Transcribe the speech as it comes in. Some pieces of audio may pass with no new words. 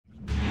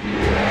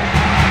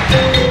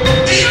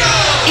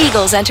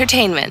Eagles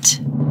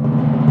Entertainment.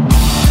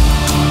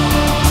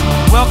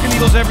 Welcome,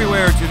 Eagles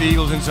everywhere, to the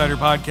Eagles Insider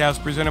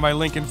Podcast presented by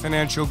Lincoln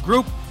Financial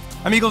Group.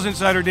 I'm Eagles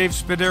Insider Dave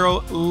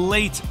Spadaro.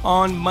 Late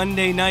on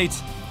Monday night,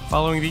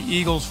 following the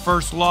Eagles'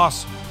 first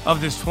loss of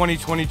this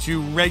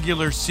 2022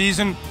 regular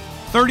season,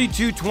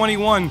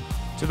 32-21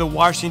 to the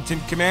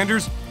Washington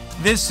Commanders.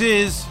 This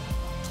is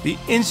the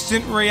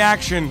Instant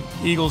Reaction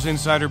Eagles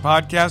Insider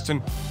Podcast,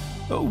 and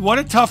what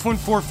a tough one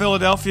for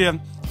Philadelphia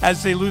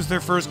as they lose their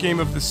first game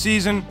of the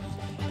season.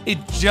 It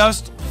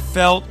just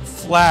felt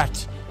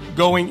flat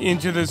going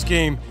into this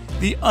game.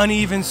 The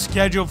uneven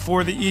schedule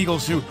for the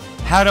Eagles, who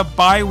had a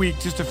bye week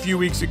just a few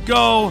weeks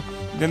ago.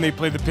 Then they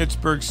play the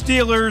Pittsburgh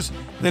Steelers.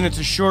 Then it's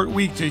a short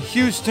week to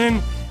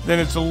Houston. Then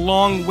it's a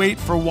long wait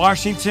for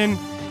Washington.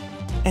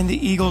 And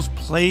the Eagles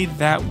played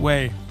that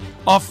way.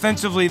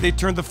 Offensively, they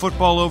turned the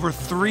football over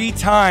 3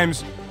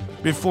 times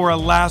before a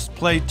last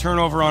play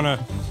turnover on a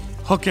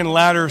hook and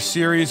ladder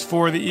series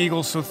for the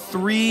Eagles. So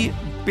 3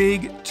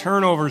 big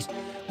turnovers.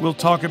 We'll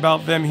talk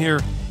about them here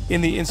in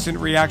the Instant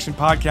Reaction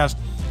Podcast.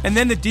 And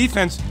then the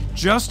defense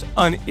just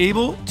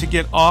unable to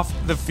get off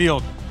the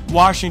field.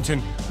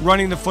 Washington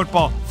running the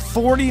football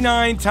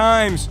 49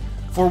 times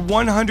for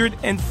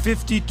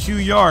 152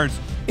 yards.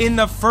 In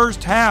the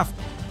first half,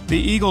 the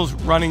Eagles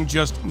running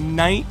just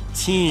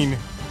 19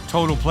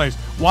 total plays.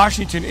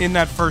 Washington in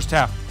that first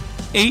half,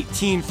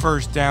 18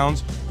 first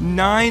downs,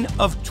 9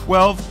 of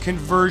 12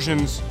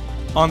 conversions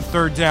on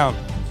third down.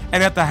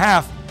 And at the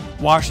half,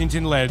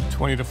 Washington led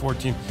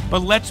 20-14.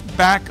 But let's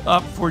back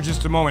up for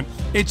just a moment.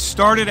 It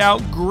started out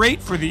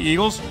great for the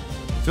Eagles.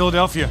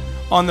 Philadelphia,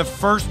 on the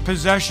first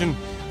possession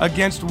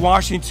against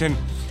Washington,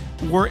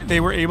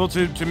 they were able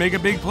to make a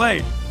big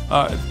play.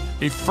 A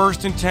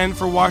 1st and 10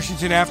 for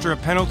Washington after a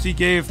penalty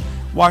gave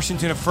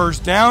Washington a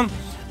first down.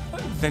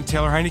 Then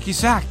Taylor Heinicke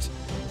sacked.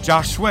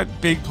 Josh Sweat,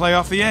 big play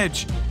off the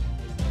edge.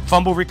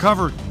 Fumble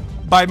recovered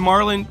by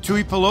Marlon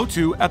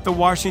Tuipulotu at the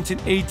Washington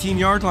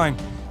 18-yard line.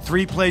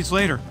 3 plays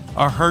later,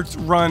 a Hurts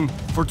run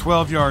for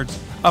 12 yards.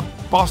 A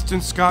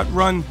Boston Scott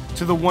run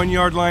to the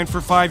 1-yard line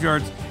for 5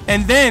 yards.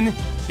 And then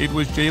it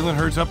was Jalen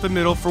Hurts up the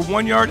middle for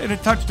 1 yard and a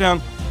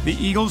touchdown. The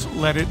Eagles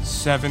led it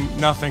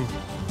 7-0.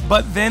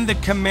 But then the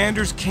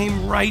Commanders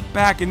came right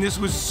back, and this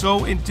was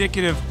so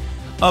indicative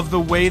of the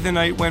way the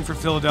night went for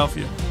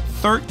Philadelphia.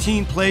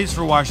 13 plays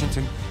for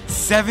Washington,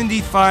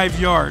 75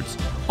 yards.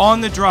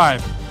 On the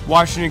drive,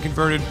 Washington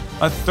converted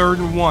a 3rd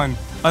and 1,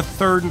 a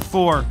 3rd and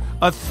 4,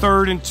 a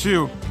 3rd and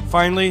 2.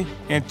 Finally,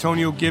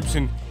 Antonio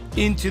Gibson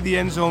into the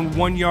end zone,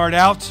 1 yard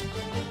out,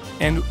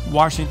 and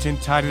Washington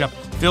tied it up.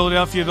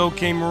 Philadelphia, though,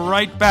 came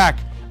right back.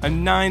 A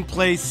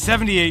 9-play,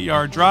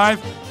 78-yard drive,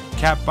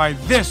 capped by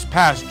this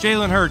pass.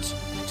 Jalen Hurts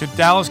to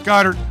Dallas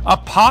Goedert, a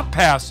pop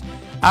pass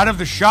out of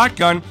the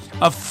shotgun,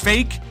 a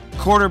fake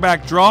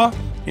quarterback draw.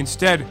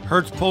 Instead,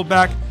 Hurts pulled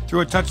back,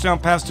 threw a touchdown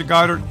pass to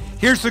Goedert.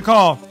 Here's the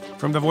call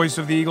from the voice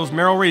of the Eagles,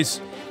 Merrill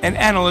Reese, and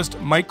analyst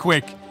Mike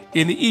Quick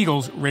in the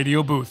Eagles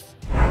radio booth.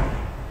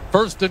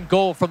 1st and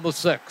goal from the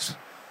 6.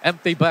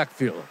 Empty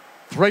backfield.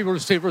 3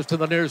 receivers to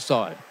the near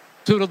side.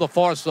 2 to the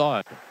far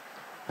side.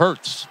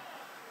 Hurts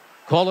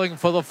calling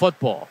for the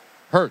football.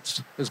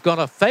 Hurts is going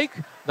to fake,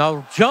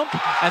 now jump,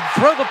 and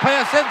throw the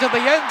pass into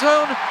the end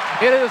zone.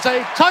 It is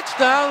a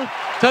touchdown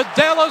to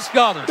Dallas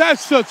Goedert.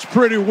 That's such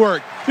pretty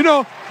work. You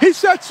know, he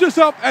sets this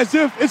up as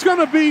if it's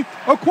going to be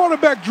a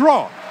quarterback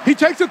draw. He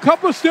takes a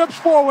couple of steps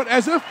forward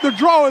as if the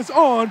draw is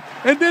on,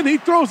 and then he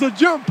throws a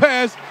jump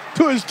pass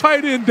to his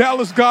tight end,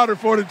 Dallas Goedert,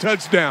 for the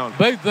touchdown.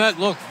 Made that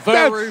look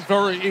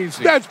very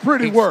easy. That's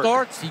pretty work. He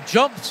starts, he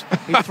jumps,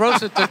 he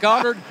throws it to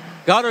Goedert.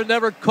 Goedert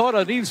never caught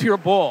an easier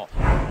ball.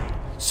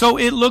 So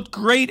it looked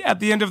great at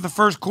the end of the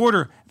first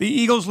quarter. The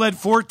Eagles led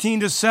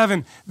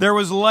 14-7. There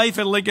was life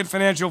at Lincoln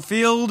Financial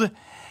Field,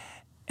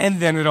 and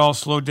then it all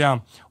slowed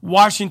down.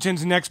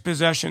 Washington's next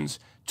possessions,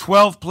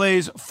 12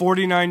 plays,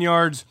 49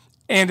 yards,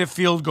 and a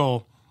field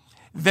goal.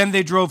 Then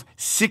they drove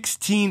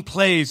 16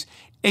 plays,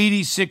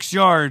 86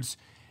 yards,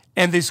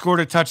 and they scored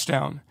a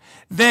touchdown.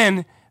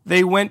 Then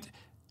they went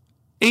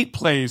 8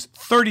 plays,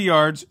 30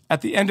 yards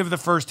at the end of the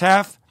first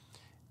half,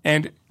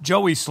 and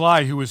Joey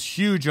Sly, who was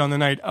huge on the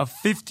night, a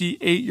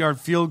 58-yard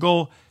field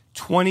goal,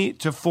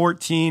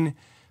 20-14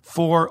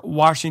 for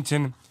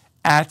Washington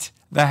at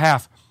the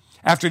half.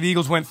 After the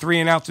Eagles went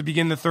 3 and out to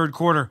begin the third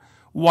quarter,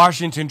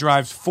 Washington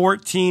drives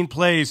 14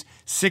 plays,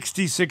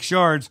 66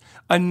 yards,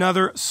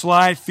 another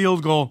Sly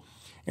field goal,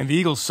 and the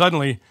Eagles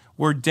suddenly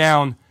were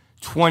down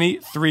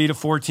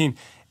 23-14.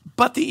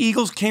 But the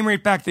Eagles came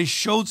right back. They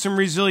showed some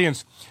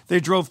resilience. They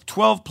drove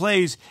 12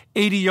 plays,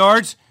 80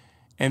 yards,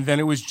 and then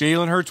it was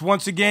Jalen Hurts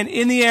once again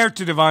in the air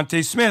to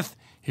Devontae Smith.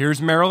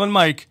 Here's Merrill and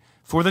Mike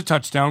for the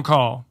touchdown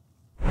call.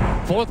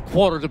 4th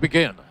quarter to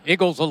begin.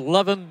 Eagles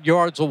 11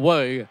 yards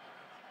away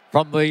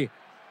from the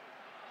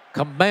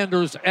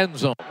Commanders' end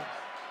zone.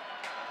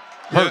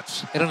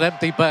 Hurts in an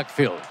empty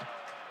backfield.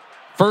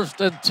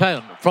 1st and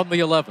 10 from the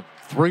 11.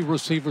 3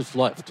 receivers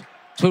left.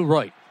 2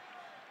 right.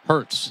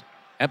 Hurts,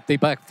 empty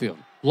backfield.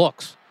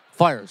 Looks,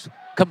 fires,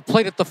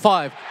 complete at the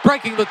 5.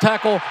 Breaking the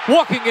tackle,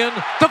 walking in,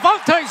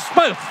 Devontae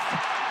Smith.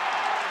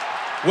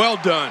 Well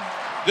done.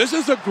 This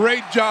is a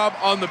great job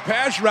on the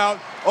pass route.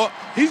 Oh,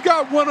 he's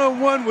got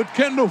one-on-one with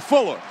Kendall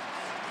Fuller.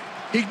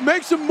 He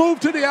makes him move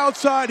to the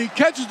outside. He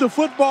catches the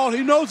football.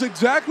 He knows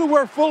exactly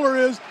where Fuller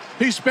is.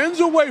 He spins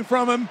away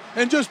from him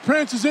and just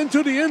prances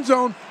into the end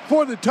zone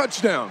for the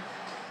touchdown.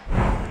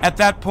 At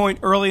that point,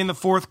 early in the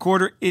fourth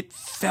quarter, it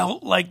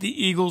felt like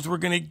the Eagles were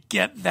going to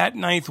get that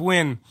 9th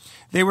win.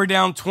 They were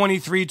down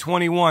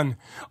 23-21.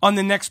 On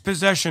the next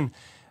possession,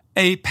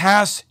 a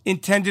pass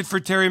intended for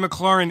Terry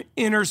McLaurin,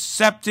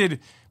 intercepted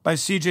by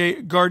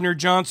C.J.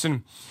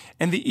 Gardner-Johnson.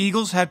 And the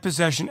Eagles had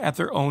possession at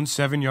their own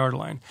 7-yard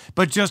line.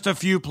 But just a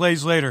few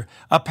plays later,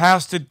 a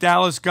pass to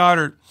Dallas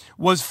Goedert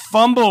was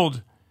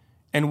fumbled,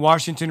 and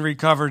Washington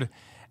recovered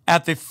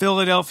at the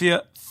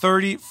Philadelphia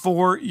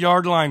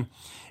 34-yard line.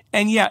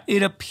 And yeah,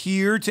 it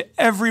appeared to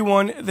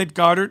everyone that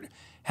Goedert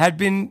had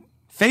been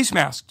face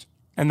masked,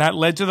 and that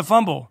led to the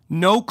fumble.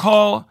 No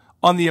call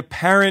on the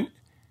apparent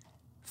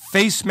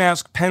face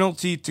mask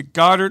penalty to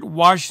Goedert.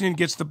 Washington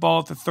gets the ball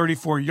at the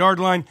 34-yard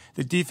line.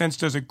 The defense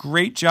does a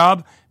great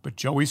job, but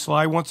Joey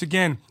Sly, once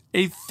again,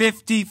 a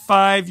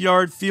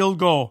 55-yard field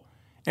goal,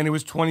 and it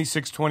was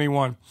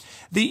 26-21.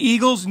 The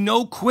Eagles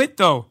no quit,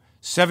 though.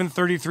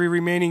 7:33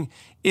 remaining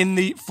in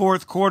the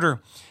fourth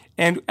quarter.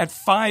 And at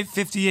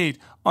 5:58,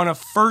 on a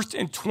 1st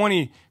and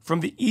 20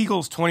 from the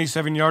Eagles'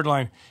 27-yard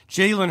line,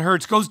 Jalen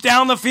Hurts goes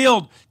down the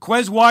field.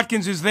 Quez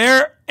Watkins is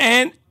there,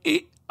 and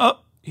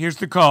here's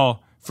the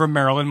call from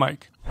Maryland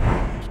Mike.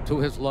 To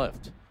his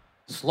left,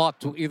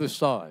 slot to either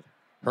side.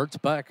 Hurts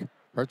back,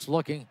 Hurts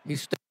looking, he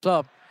steps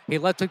up, he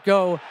lets it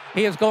go.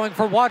 He is going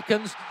for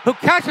Watkins, who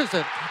catches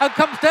it and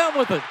comes down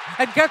with it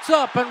and gets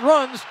up and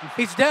runs.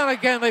 He's down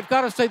again. They've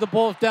got to say the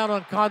ball's down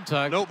on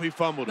contact. Nope, he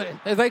fumbled it.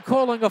 Are they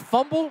calling a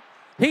fumble?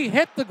 He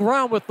hit the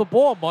ground with the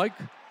ball, Mike.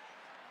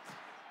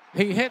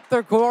 He hit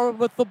the ground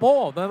with the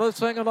ball. Now they're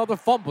saying another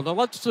fumble. Now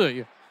let's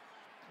see.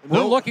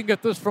 We're looking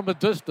at this from a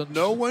distance.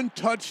 No one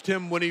touched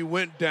him when he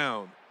went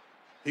down.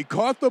 He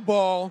caught the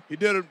ball. He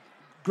did a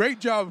great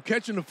job of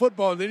catching the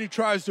football, and then he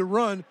tries to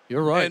run.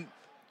 You're right.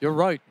 You're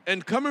right.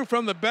 And coming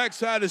from the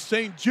backside is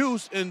St.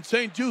 Juice, and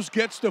St. Juice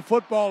gets the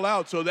football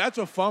out, so that's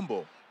a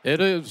fumble. It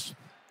is.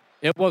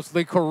 It was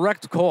the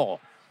correct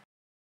call.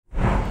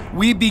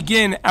 We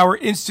begin our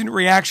instant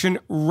reaction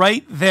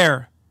right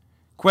there.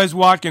 Quez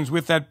Watkins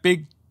with that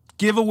big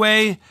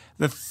giveaway,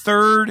 the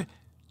 3rd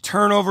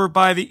turnover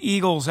by the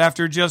Eagles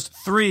after just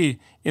 3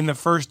 in the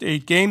first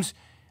 8 games.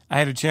 I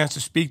had a chance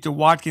to speak to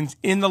Watkins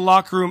in the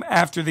locker room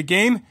after the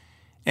game,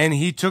 and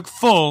he took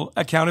full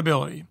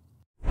accountability.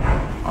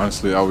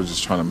 Honestly, I was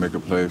just trying to make a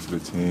play for the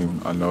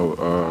team. I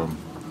know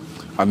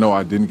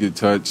I didn't get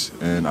touched,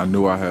 and I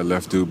knew I had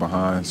left dude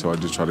behind, so I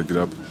just tried to get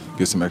up,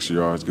 get some extra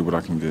yards, get what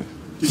I can get.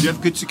 Did you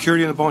have good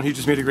security on the ball and he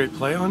just made a great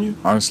play on you?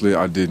 Honestly,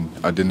 I didn't.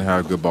 I didn't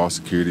have good ball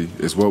security.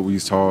 It's what we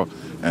was taught,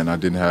 and I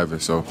didn't have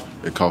it, so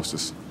it cost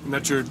us. And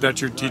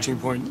that's your teaching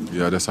point?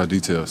 Yeah, that's our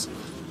details.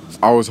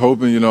 I was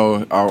hoping,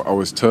 I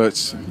was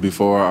touched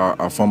before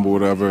I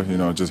fumbled, whatever,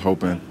 just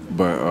hoping.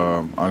 But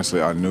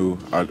honestly, I knew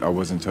I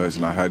wasn't touched,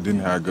 and I didn't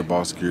have good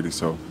ball security,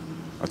 so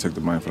I took the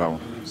blame for that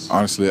one.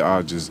 Honestly,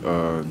 I just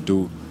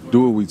do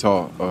what we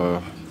taught.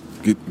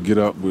 Get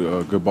up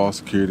with good ball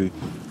security.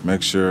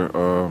 Make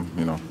sure,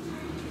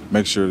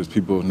 make sure there's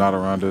people not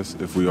around us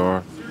if we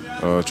are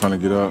trying to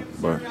get up.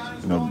 But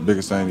the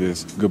biggest thing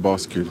is good ball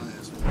security.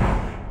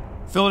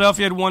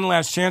 Philadelphia had one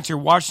last chance here.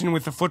 Washington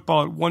with the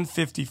football at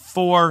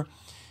 1:54.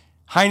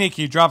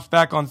 Heineke drops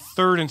back on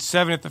 3rd and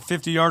 7 at the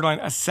 50-yard line.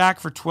 A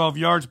sack for 12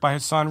 yards by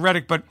Hassan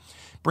Reddick, but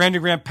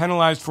Brandon Graham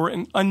penalized for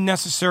an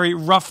unnecessary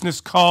roughness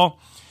call.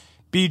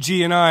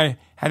 BG and I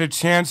had a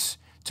chance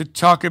to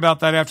talk about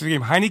that after the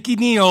game. Heineke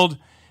kneeled.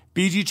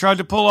 BG tried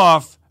to pull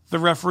off. The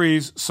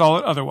referees saw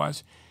it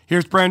otherwise.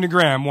 Here's Brandon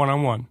Graham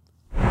one-on-one.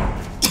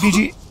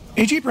 BG,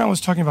 A.J. Brown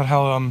was talking about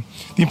how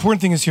the important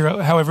thing is here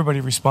how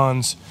everybody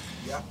responds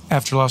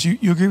after loss.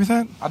 You agree with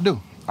that? I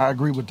do. I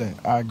agree with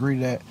that. I agree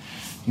that,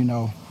 you're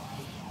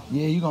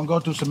going to go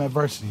through some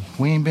adversity.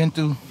 We've been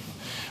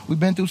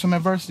through some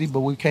adversity,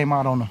 but we came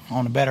out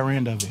on the better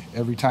end of it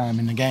every time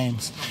in the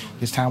games.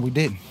 This time we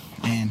didn't.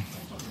 And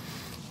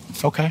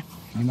it's okay.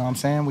 You know what I'm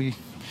saying?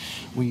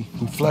 We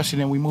flush it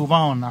and we move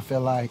on. I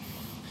feel like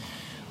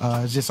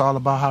it's just all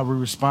about how we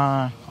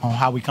respond, on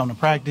how we come to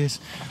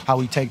practice, how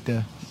we take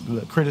the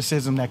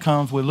criticism that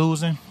comes with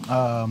losing.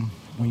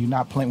 When you're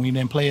not playing, when you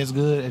didn't play as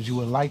good as you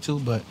would like to,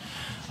 but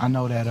I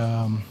know that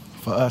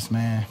for us,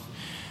 man,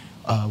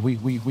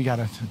 we got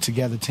a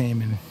together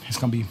team, and it's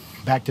gonna be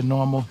back to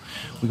normal.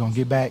 We're gonna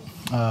get back,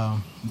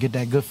 get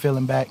that good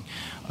feeling back,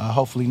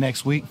 hopefully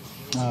next week.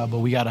 But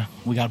we gotta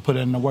put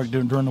in the work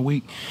during the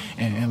week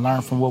and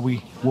learn from what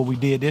we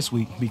did this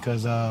week,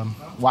 because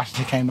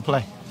Washington came to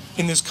play.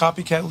 In this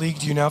copycat league,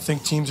 do you now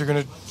think teams are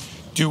gonna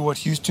do what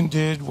Houston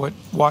did, what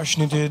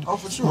Washington did? Oh,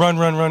 for sure. Run,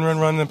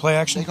 and then play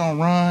action? They're going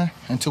to run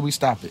until we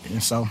stop it.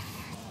 And so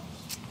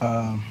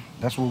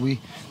that's what we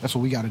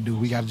got to do.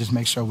 We got to just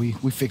make sure we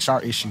fix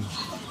our issues,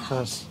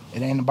 because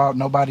it ain't about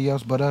nobody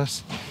else but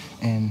us.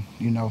 And,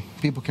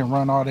 people can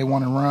run all they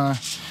want to run,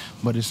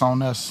 but it's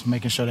on us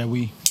making sure that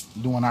we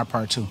doing our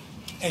part too.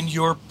 And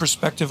your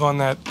perspective on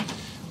that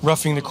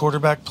roughing the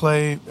quarterback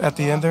play at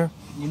the end there?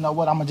 You know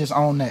what? I'm going to just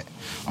own that.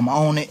 I'm going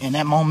to own it in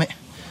that moment.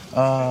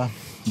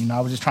 You know,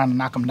 I was just trying to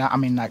knock him down. I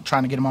mean, like,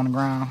 trying to get him on the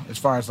ground as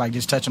far as, like,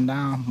 just touch him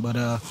down. But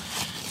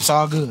it's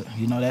all good.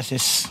 You know,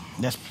 that's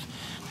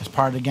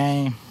part of the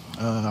game.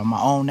 I'm going to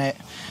own that.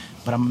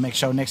 But I'm going to make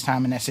sure next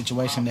time in that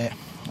situation that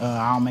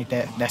I don't make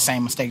that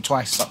same mistake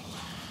twice. So.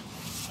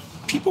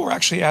 People were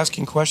actually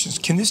asking questions.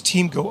 Can this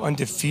team go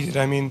undefeated?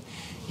 I mean,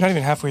 not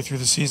even halfway through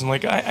the season.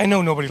 Like, I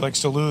know nobody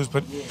likes to lose,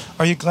 but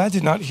are you glad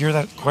to not hear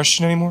that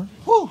question anymore?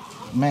 Whew,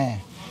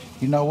 man.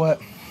 You know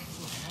what?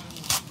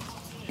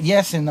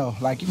 Yes and no.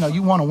 Like, you know,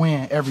 you want to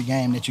win every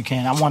game that you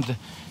can. I want to,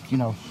 you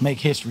know, make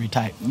history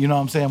type. You know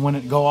what I'm saying? When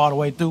it go all the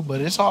way through, but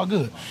it's all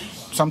good.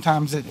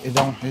 Sometimes it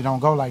don't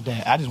go like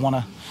that. I just want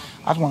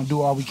to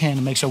do all we can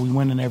to make sure we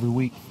winning every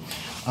week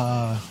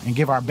and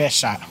give our best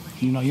shot.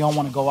 You know, you don't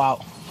want to go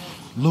out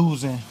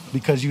losing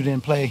because you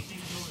didn't play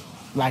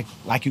like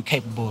you're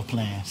capable of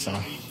playing. So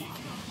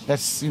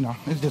that's, you know,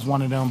 it's just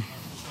one of them,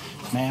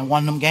 man,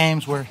 one of them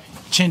games where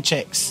chin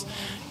checks.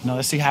 You know,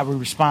 let's see how we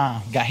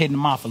respond. Got hit in the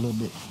mouth a little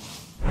bit.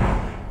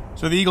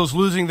 So the Eagles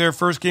losing their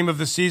first game of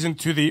the season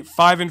to the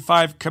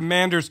 5-5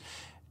 Commanders.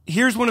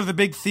 Here's one of the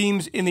big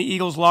themes in the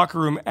Eagles locker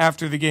room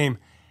after the game.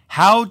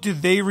 How do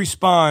they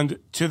respond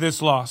to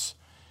this loss?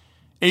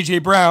 A.J.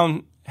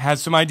 Brown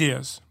has some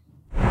ideas.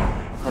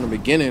 From the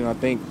beginning, I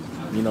think,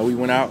 you know, we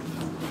went out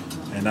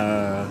and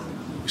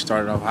we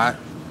started off hot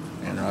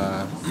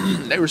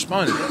and they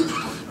responded.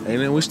 And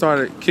then we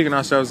started kicking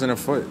ourselves in the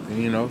foot,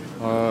 you know,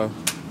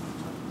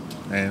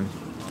 and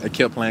they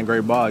kept playing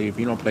great ball. If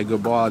you don't play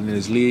good ball in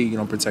this league, you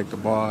don't protect the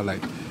ball,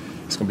 like,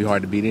 it's going to be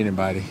hard to beat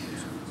anybody.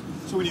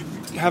 So when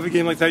you have a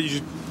game like that, you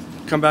just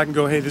come back and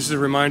go, hey, this is a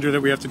reminder that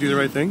we have to do the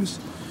right things?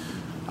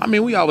 I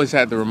mean, we always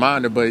had the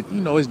reminder, but,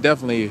 you know, it's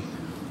definitely,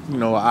 you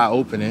know,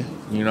 eye-opening,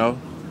 you know.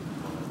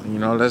 You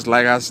know, that's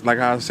like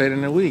I said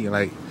in the league.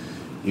 Like,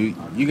 you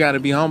got to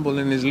be humble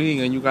in this league,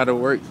 and you got to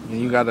work,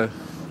 and you got to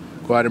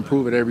go out and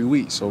prove it every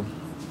week. So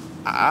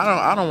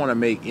I don't want to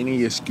make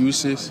any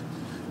excuses.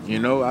 You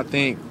know, I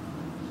think,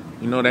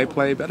 you know, they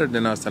played better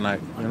than us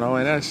tonight, you know,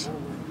 and it's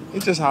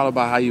just all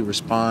about how you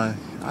respond.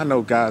 I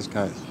know guys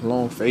got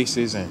long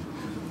faces,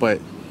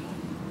 but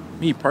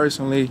me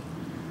personally,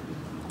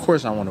 of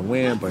course I want to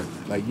win, but,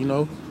 like, you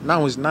know,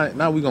 now we're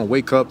going to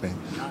wake up and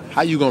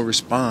how you going to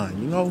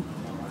respond, you know?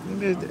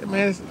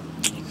 Man,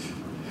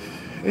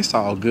 it's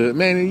all good,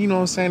 man. You know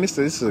what I'm saying? This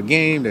is a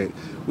game that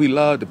we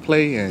love to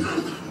play, and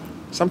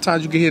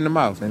sometimes you get hit in the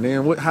mouth, and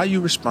then how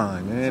you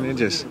respond, man,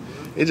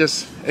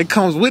 it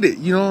comes with it.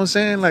 You know what I'm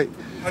saying? Like,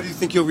 how do you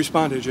think you'll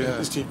respond, AJ,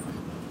 this team?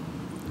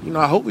 You know,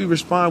 I hope we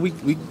respond.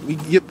 We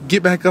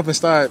get back up and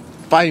start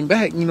fighting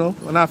back. You know,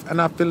 and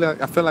I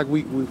feel like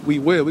we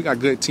will. We got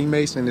good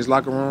teammates in this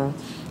locker room,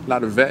 a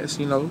lot of vets.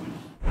 You know,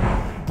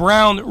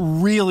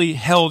 Brown really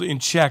held in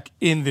check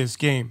in this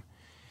game.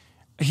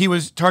 He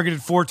was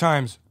targeted 4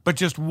 times, but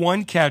just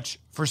 1 catch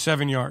for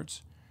 7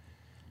 yards.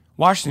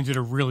 Washington did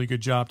a really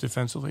good job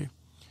defensively.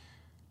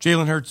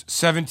 Jalen Hurts,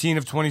 17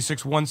 of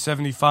 26,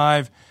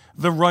 175.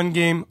 The run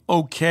game,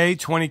 okay,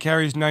 20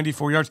 carries,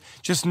 94 yards.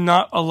 Just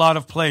not a lot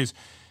of plays.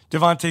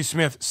 Devontae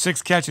Smith,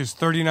 6 catches,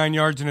 39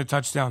 yards and a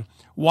touchdown.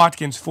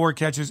 Watkins, 4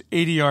 catches,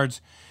 80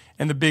 yards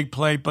and the big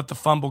play, but the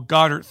fumble.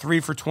 Goddard, 3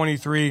 for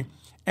 23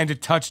 and a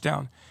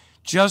touchdown.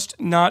 Just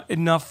not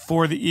enough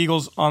for the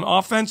Eagles on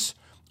offense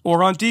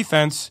or on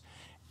defense.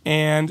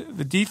 And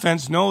the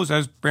defense knows,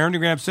 as Brandon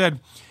Graham said,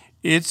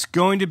 it's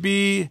going to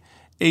be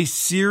a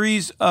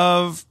series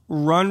of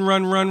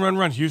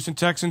run. Houston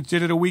Texans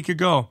did it a week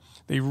ago.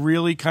 They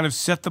really kind of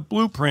set the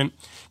blueprint.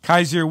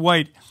 Kaiser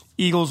White,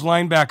 Eagles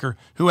linebacker,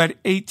 who had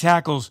 8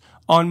 tackles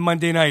on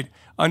Monday night,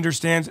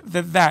 understands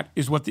that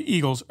is what the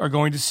Eagles are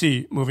going to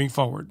see moving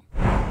forward.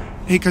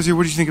 Hey, Kaiser,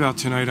 what did you think about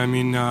tonight? I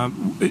mean,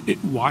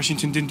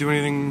 Washington didn't do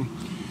anything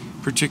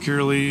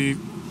particularly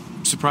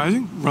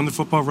surprising. Run the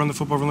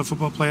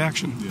football, play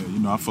action. Yeah, you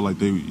know, I feel like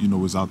they, you know,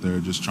 was out there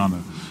just trying to,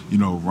 you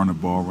know, run the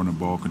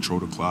ball, control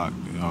the clock,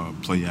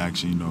 play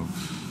action, you know,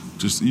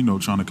 just, you know,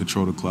 trying to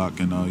control the clock.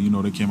 And, you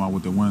know, they came out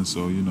with the win.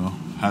 So, you know,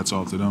 hats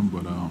off to them.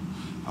 But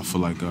I feel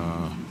like,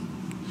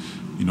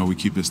 you know, we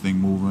keep this thing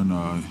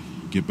moving,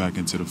 get back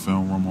into the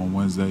film room on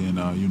Wednesday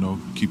and, you know,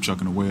 keep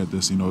chucking away at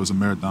this. You know, it's a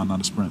marathon,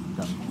 not a sprint.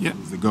 Yeah.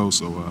 As it goes.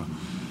 So,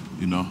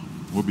 you know,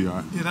 we'll be all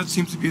right. Yeah, that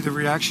seems to be the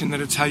reaction,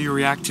 that it's how you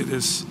react to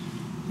this,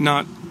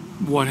 not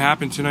what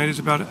happened tonight. It's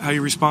about how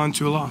you respond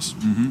to a loss.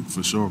 Mm-hmm,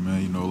 for sure,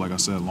 man. You know, like I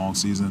said, long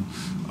season.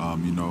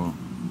 You know,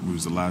 we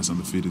was the last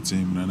undefeated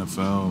team in the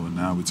NFL, and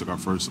now we took our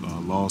first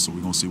loss, so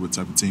we're going to see what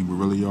type of team we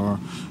really are,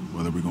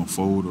 whether we're going to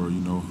fold or, you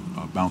know,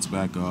 bounce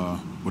back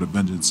with a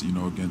vengeance, you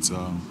know, against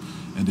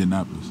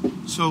Indianapolis.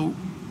 So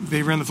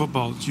they ran the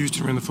football.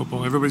 Houston ran the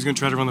football. Everybody's going to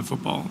try to run the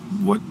football.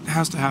 What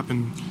has to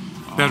happen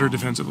better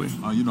defensively?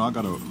 I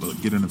got to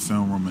get in the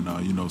film room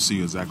and,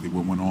 see exactly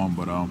what went on.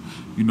 But,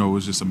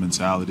 it's just a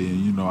mentality.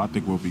 And, I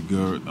think we'll be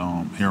good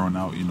here on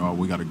out.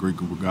 We got a great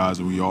group of guys,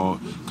 and we all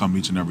come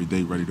each and every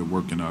day ready to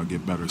work and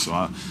get better. So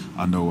I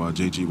know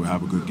JG will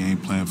have a good game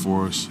plan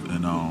for us.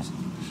 And,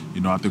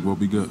 I think we'll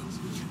be good.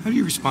 How do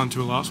you respond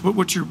to a loss?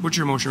 What's your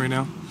emotion right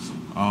now?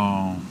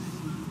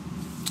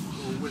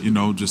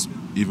 Just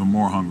even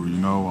more hungry,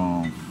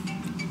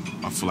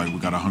 I feel like we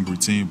got a hungry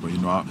team, but,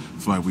 I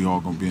feel like we all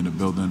going to be in the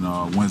building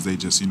Wednesday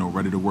just,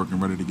 ready to work and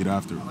ready to get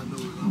after it.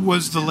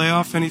 Was the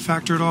layoff any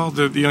factor at all,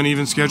 the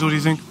uneven schedule, do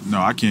you think?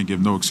 No, I can't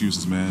give no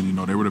excuses, man.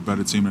 They were the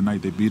better team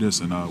tonight. They beat us,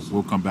 and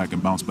we'll come back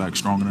and bounce back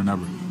stronger than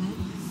ever.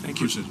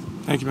 Thank you.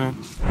 Thank you, man.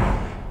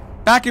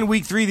 Back in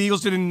Week 3, the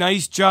Eagles did a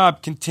nice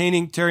job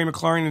containing Terry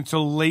McLaurin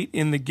until late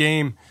in the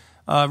game.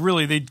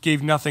 Really, they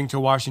gave nothing to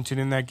Washington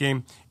in that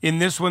game. In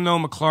this one, though,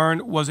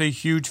 McLaurin was a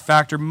huge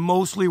factor,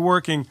 mostly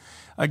working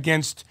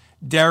against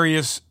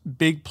Darius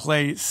Big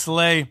Play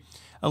Slay.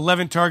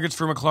 11 targets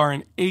for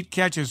McLaurin, 8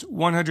 catches,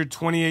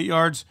 128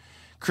 yards.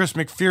 Chris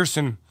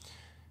McPherson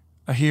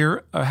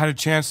here had a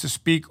chance to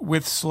speak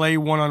with Slay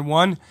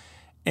one-on-one.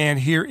 And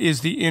here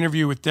is the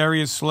interview with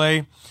Darius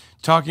Slay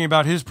talking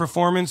about his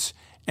performance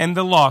and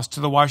the loss to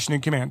the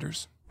Washington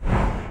Commanders.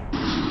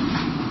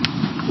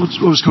 What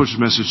was Coach's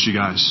message to you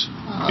guys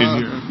in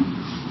here?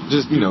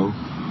 Just,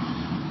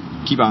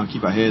 keep our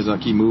heads up,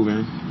 keep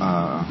moving.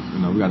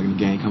 We got a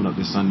game coming up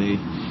this Sunday.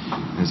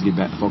 Let's get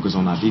back to focus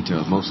on our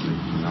details mostly.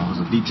 It's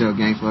a detailed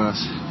game for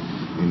us.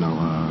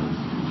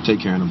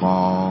 Take care of the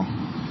ball,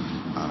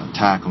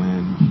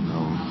 tackling,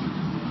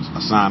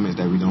 assignments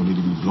that we don't need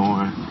to be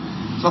blowing,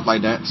 stuff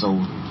like that. So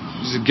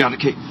just got to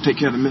take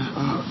care of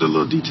the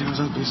little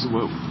details. That's basically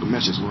what the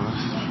message was.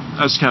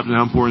 As captain,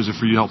 how important is it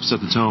for you to help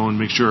set the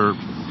tone, make sure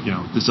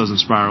this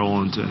doesn't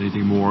spiral into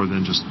anything more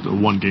than just a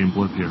one-game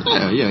blip here?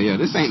 Yeah.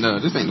 This ain't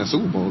the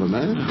Super Bowl,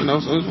 man. So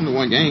it's only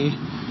one game.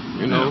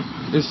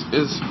 It's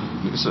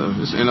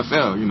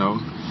NFL.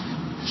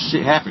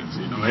 Shit happens.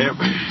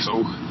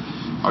 So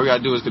all we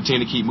gotta do is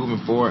continue to keep moving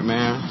forward,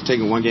 man.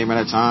 Taking one game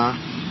at a time.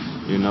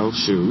 We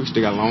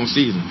still got a long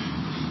season.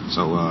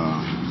 So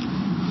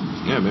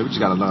man, we just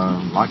gotta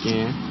lock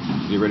in,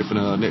 get ready for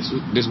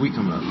this week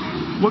coming up.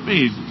 What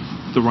made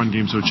the run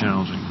game so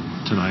challenging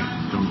tonight?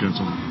 Don't get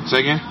some. Say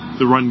again?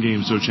 The run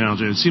game so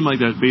challenging. It seemed like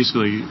that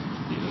basically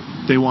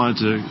they wanted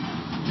to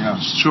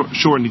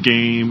shorten the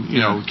game,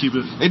 keep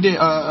it. They did.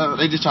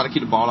 They just try to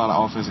keep the ball out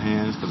of offensive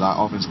hands because our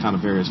offense is kind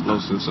of very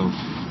explosive. So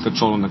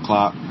controlling the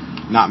clock,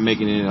 not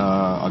making it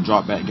a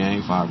drop back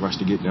game for our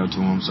rush to get there to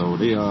them. So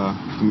they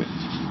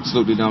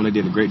absolutely done. They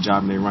did a great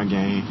job in their run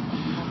game.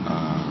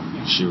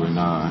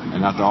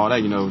 And after all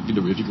that, if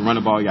you can run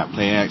the ball, you got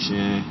play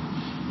action.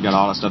 You got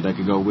all that stuff that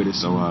could go with it.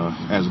 So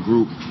as a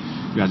group,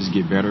 we got to just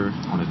get better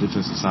on the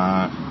defensive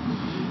side.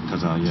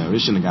 Because, it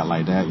shouldn't have got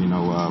like that,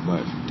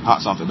 but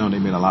hats off to them.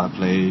 They made a lot of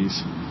plays.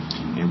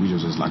 And we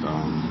was just like,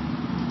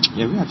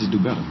 we have to do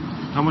better.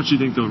 How much do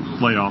you think the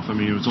layoff, it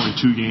was only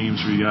 2 games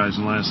for you guys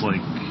in the last, 3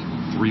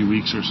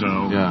 weeks or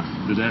so. Yeah.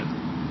 Did that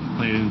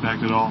play an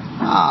impact at all?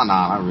 Nah,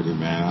 not really,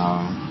 man.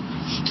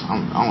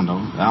 I don't know.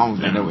 I don't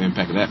think that would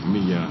impact that for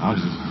me. I was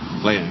just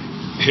playing.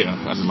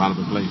 I just lined up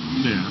and played.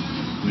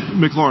 Yeah.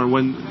 McLaurin,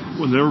 when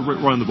they're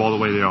running the ball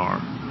the way they are,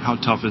 how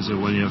tough is it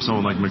when you have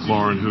someone like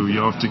McLaurin who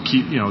you have to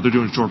keep, they're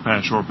doing short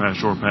pass,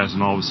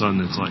 and all of a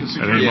sudden it's like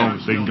at any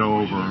moment they can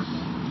go over.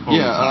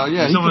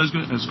 Someone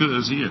as good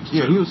as he is.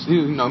 Yeah,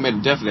 he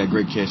made definitely a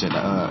great catch at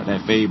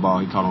that fade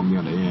ball he caught on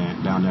me on the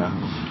end down there.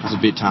 That's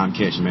a big time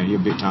catch, man. He's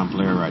a big time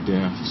player right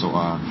there. So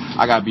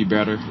I gotta be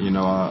better.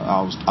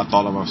 I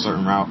thought of a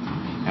certain route.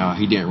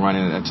 He didn't run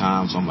it at that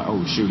time, so I'm like,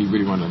 oh shoot, he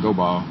really running a go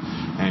ball.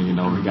 And he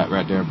got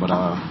right there, but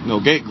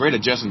great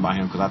adjustment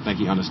by him because I think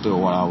he understood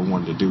what I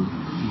wanted to do.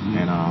 Mm-hmm.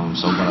 And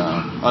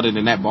other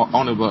than that ball,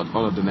 other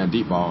than that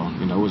deep ball,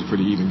 it was a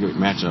pretty even good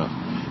matchup.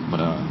 But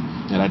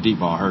that deep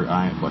ball hurt.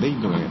 They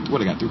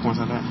got 3 points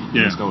out of that.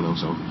 Yeah. Let's go though.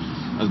 So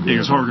that's good.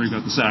 Because Hargrave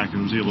got the sack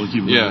and was able to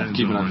keep it. Yeah,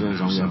 keeping out the end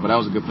zone. Yeah, but that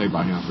was a good play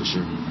by him for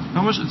sure. How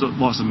much is the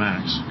loss of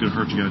Maddox going to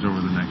hurt you guys over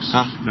the next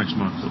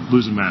month?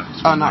 Losing Maddox.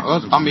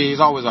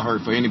 It's always a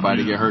hurt for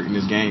anybody to get hurt in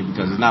this game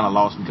because it's not a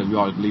loss because we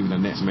always believe in the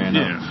next man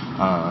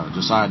up.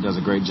 Josiah does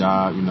a great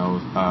job.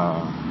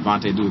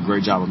 Vontae do a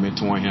great job of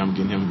mentoring him,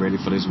 getting him ready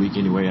for this week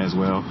anyway as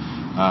well.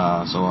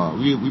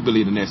 We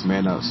believe the next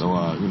man up. So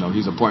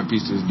he's an important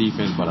piece to his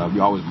defense, but we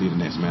always believe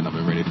the next man up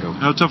and ready to go.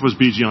 How tough was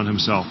BG on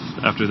himself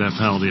after that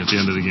penalty at the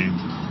end of the game?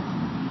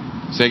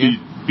 Say again?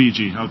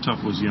 BG, how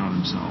tough was he on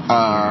himself?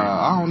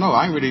 I don't know.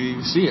 I didn't really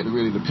see it,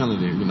 the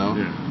penalty,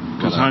 Yeah.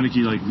 Because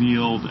Heineke,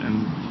 kneeled,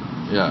 and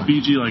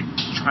BG,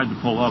 tried to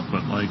pull up, but,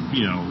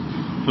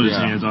 put his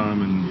hands on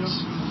him. And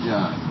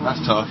yeah,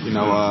 that's tough. He's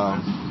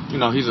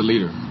a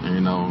leader,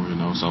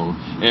 so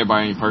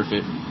everybody ain't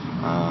perfect.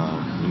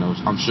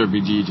 I'm sure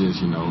BG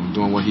just,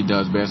 doing what he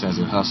does best as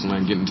in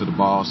hustling, getting to the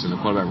ball, seeing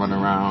the quarterback running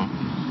around,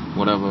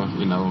 whatever,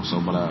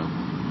 but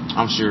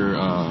I'm sure,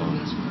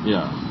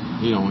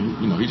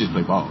 he just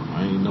play ball.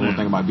 I ain't know one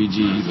thing about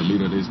BG. He's a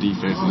leader of this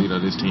defense, a leader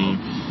of this team,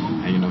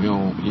 and he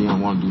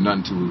don't want to do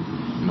nothing to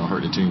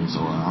hurt the team.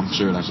 So I'm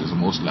sure that's just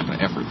mostly like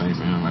an effort thing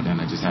for him right there, and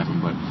that just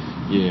happened. But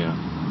yeah.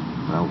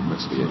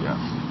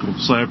 Cool.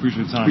 So I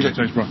appreciate the time.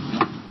 Thanks, bro.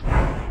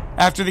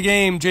 After the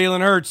game,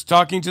 Jalen Hurts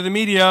talking to the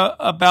media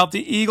about the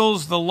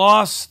Eagles, the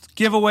loss,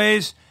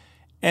 giveaways,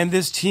 and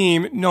this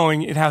team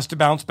knowing it has to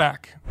bounce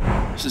back.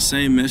 It's the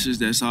same message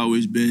that's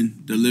always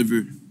been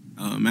delivered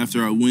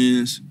after our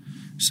wins,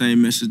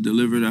 same message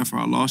delivered after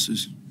our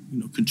losses.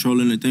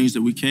 Controlling the things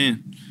that we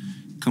can.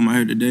 Come out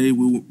here today,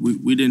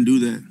 we didn't do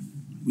that.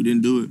 We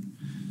didn't do it.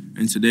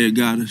 And today it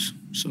got us.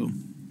 So,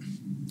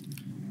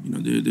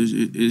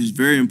 it is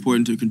very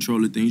important to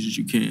control the things that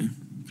you can.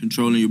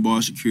 Controlling your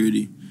ball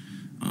security,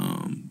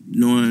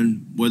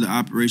 knowing where the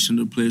operation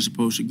of the play is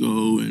supposed to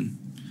go, and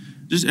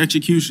just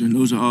execution.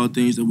 Those are all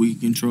things that we can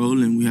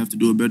control, and we have to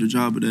do a better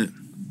job of that.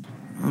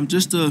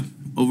 Just a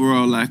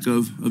overall lack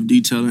of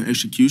detail and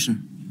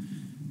execution.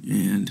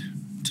 And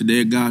today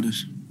it got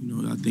us.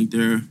 I think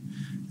there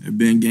have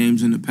been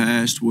games in the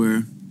past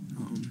where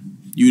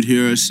you'd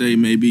hear us say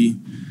maybe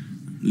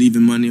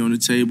leaving money on the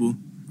table,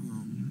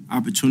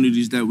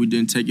 opportunities that we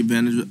didn't take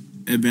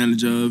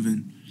advantage of,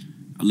 and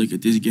I look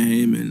at this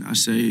game and I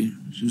say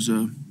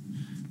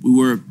we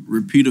were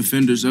repeat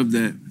offenders of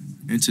that,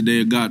 and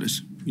today it got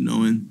us,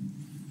 and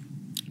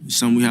it's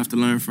something we have to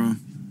learn from.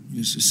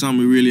 It's just something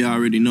we really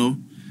already know.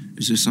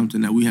 It's just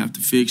something that we have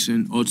to fix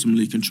and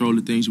ultimately control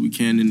the things we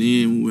can in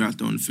the end when we're out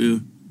there on the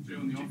field.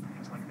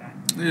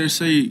 They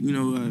say,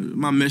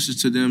 my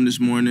message to them this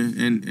morning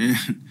and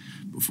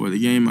before the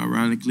game,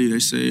 ironically, they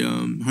say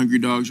hungry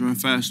dogs run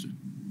faster.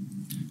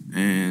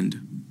 And,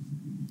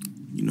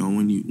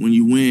 when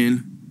you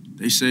win,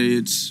 they say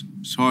it's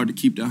hard to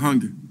keep that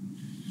hunger.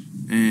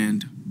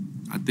 And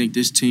I think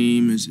this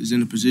team is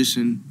in a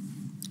position,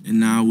 and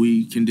now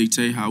we can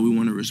dictate how we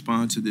want to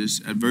respond to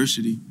this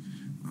adversity,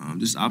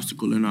 this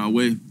obstacle in our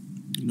way.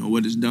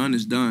 What is done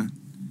is done.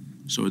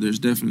 So there's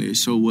definitely a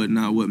so what,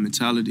 not what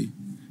mentality.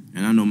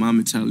 And I know my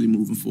mentality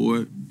moving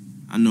forward.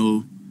 I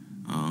know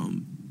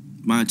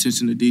my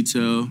attention to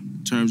detail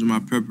in terms of my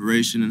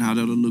preparation and how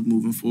that'll look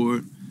moving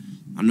forward.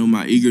 I know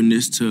my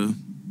eagerness to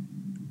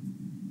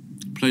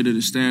play to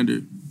the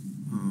standard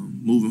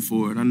moving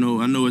forward. I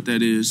know what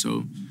that is,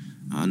 so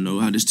I know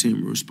how this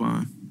team will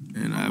respond.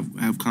 And I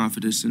have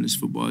confidence in this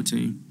football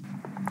team.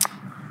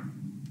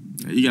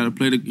 You got to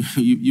play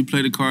you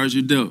play the cards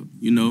you're dealt,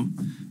 And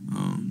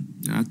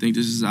I think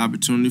this is an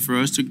opportunity for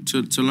us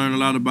to learn a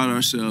lot about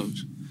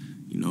ourselves.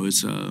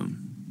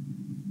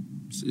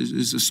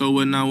 It's a so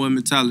what, not what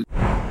mentality.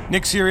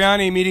 Nick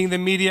Sirianni meeting the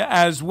media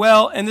as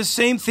well, and the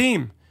same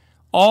theme.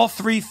 All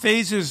three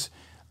phases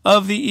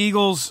of the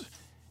Eagles'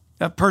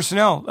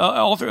 personnel,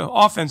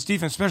 offense,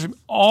 defense, especially,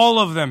 all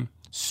of them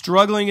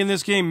struggling in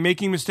this game,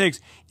 making mistakes.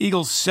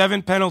 Eagles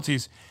 7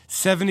 penalties,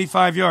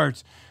 75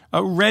 yards.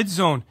 Red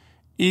zone,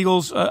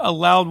 Eagles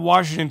allowed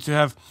Washington to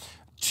have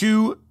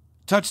 2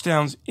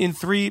 touchdowns in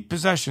 3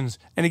 possessions.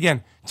 And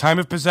again, time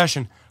of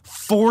possession,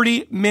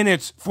 40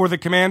 minutes for the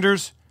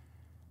Commanders,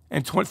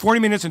 and 40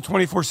 minutes and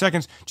 24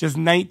 seconds, just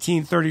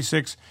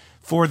 19:36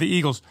 for the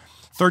Eagles.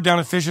 Third down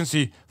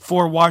efficiency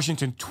for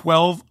Washington,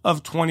 12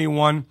 of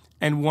 21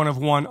 and 1 of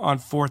 1 on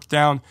 4th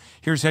down.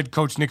 Here's head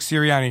coach Nick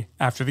Sirianni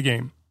after the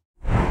game.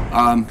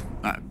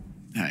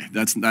 Hey,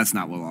 that's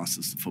not what lost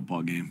us the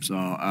football game. So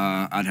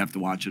I'd have to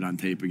watch it on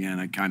tape again.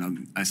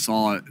 I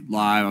saw it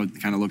live. I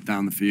kind of looked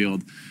down the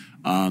field,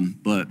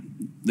 but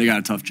they got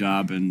a tough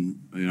job, and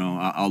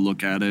I'll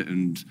look at it,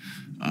 and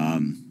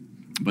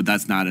but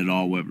that's not at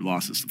all what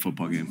lost us the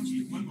football game.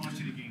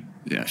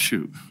 Yeah,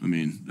 shoot. I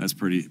mean, that's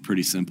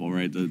pretty simple,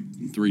 right? The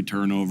 3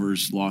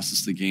 turnovers lost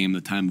us the game.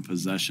 The time of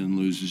possession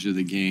loses you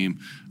the game.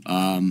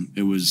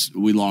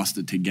 We lost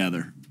it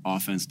together.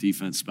 Offense,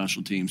 defense,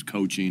 special teams,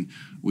 coaching.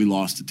 We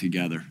lost it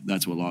together.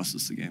 That's what lost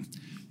us the game.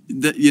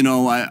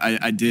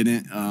 I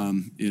didn't.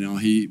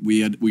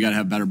 We got to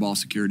have better ball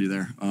security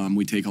there.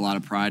 We take a lot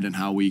of pride in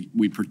how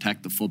we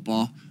protect the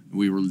football.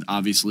 We were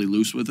obviously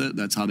loose with it.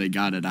 That's how they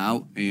got it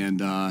out.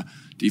 And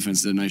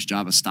defense did a nice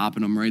job of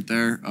stopping them right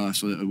there,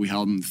 so that we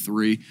held them to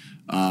 3.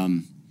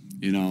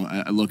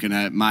 Looking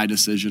at my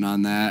decision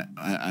on that,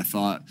 I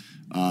thought,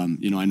 I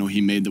know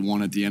he made the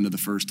one at the end of the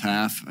first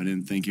half. I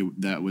didn't think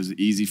that was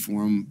easy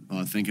for him,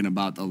 thinking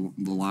about the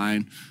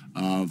line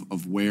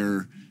of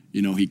where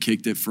he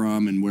kicked it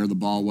from and where the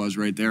ball was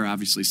right there.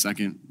 Obviously,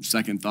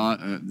 second thought,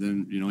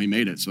 then he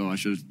made it, so I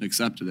should have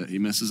accepted it. He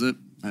misses it,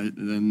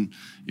 then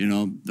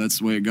that's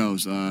the way it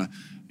goes.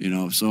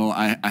 So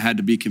I had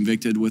to be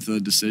convicted with a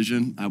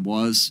decision. I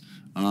was,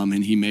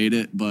 and he made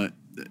it. But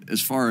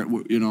as far as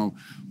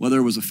whether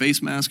it was a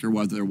face mask or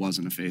whether there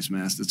wasn't a face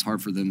mask, it's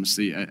hard for them to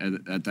see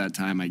at that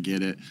time. I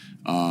get it.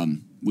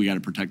 We got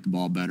to protect the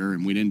ball better,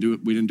 and we didn't do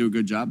a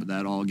good job of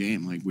that all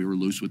game. Like, we were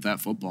loose with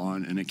that football,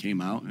 and it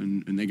came out,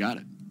 and they got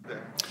it.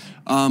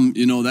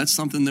 That's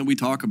something that we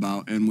talk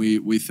about, and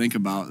we think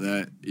about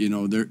that.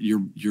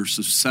 You're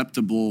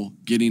susceptible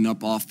getting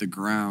up off the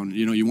ground.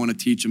 You want to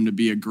teach them to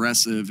be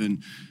aggressive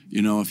and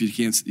if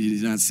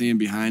he's not seeing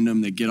behind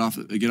him, they get up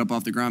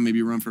off the ground,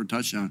 maybe run for a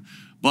touchdown.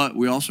 But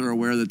we also are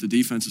aware that the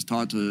defense is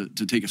taught to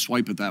take a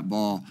swipe at that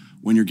ball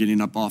when you're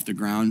getting up off the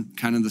ground,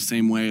 kind of the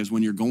same way as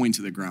when you're going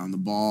to the ground. The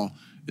ball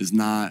is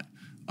not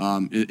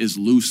is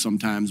loose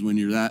sometimes when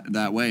you're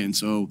that way, and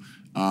so.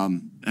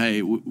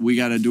 Hey, we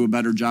got to do a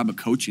better job of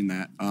coaching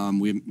that.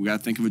 We got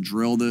to think of a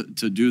drill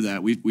to do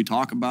that. We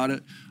talk about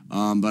it,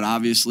 but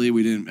obviously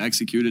we didn't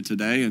execute it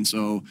today. And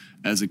so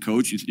as a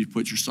coach, you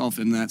put yourself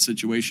in that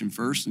situation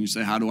first and you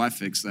say, how do I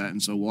fix that?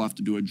 And so we'll have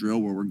to do a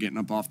drill where we're getting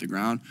up off the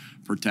ground,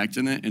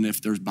 protecting it. And if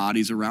there's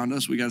bodies around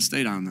us, we got to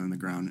stay down on the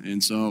ground.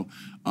 And so,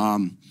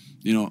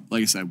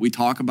 like I said, we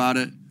talk about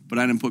it, but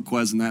I didn't put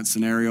Quez in that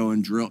scenario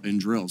and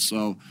drills.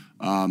 So,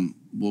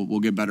 We'll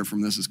get better from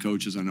this as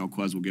coaches. I know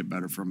Quez will get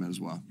better from it as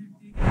well.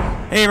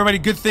 Hey, everybody,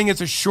 good thing it's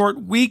a short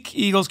week.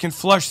 Eagles can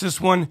flush this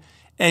one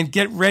and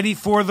get ready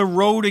for the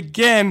road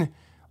again,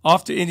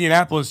 off to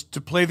Indianapolis to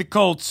play the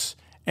Colts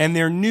and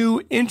their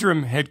new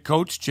interim head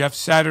coach, Jeff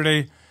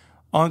Saturday,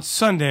 on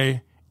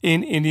Sunday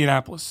in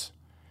Indianapolis.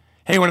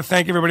 Hey, I want to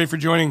thank everybody for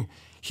joining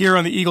here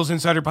on the Eagles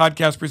Insider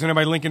Podcast presented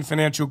by Lincoln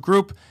Financial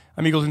Group.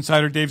 I'm Eagles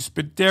Insider Dave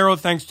Spadaro.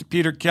 Thanks to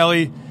Peter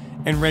Kelly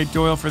and Ray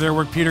Doyle for their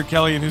work. Peter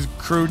Kelly and his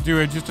crew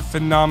do just a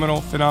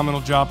phenomenal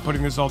job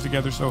putting this all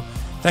together. So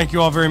thank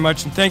you all very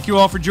much, and thank you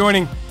all for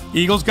joining.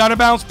 Eagles got to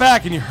bounce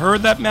back, and you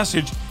heard that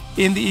message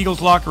in the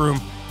Eagles locker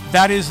room.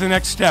 That is the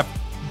next step,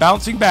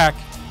 bouncing back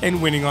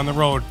and winning on the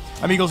road.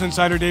 I'm Eagles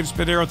Insider Dave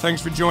Spadaro. Thanks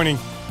for joining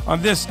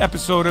on this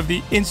episode of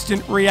the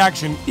Instant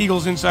Reaction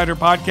Eagles Insider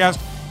Podcast.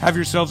 Have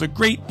yourselves a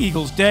great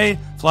Eagles day.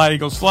 Fly,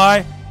 Eagles,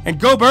 fly, and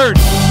go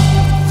Birds!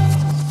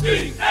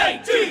 E-A-G-L-E-S,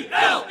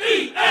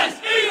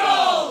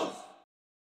 Eagles!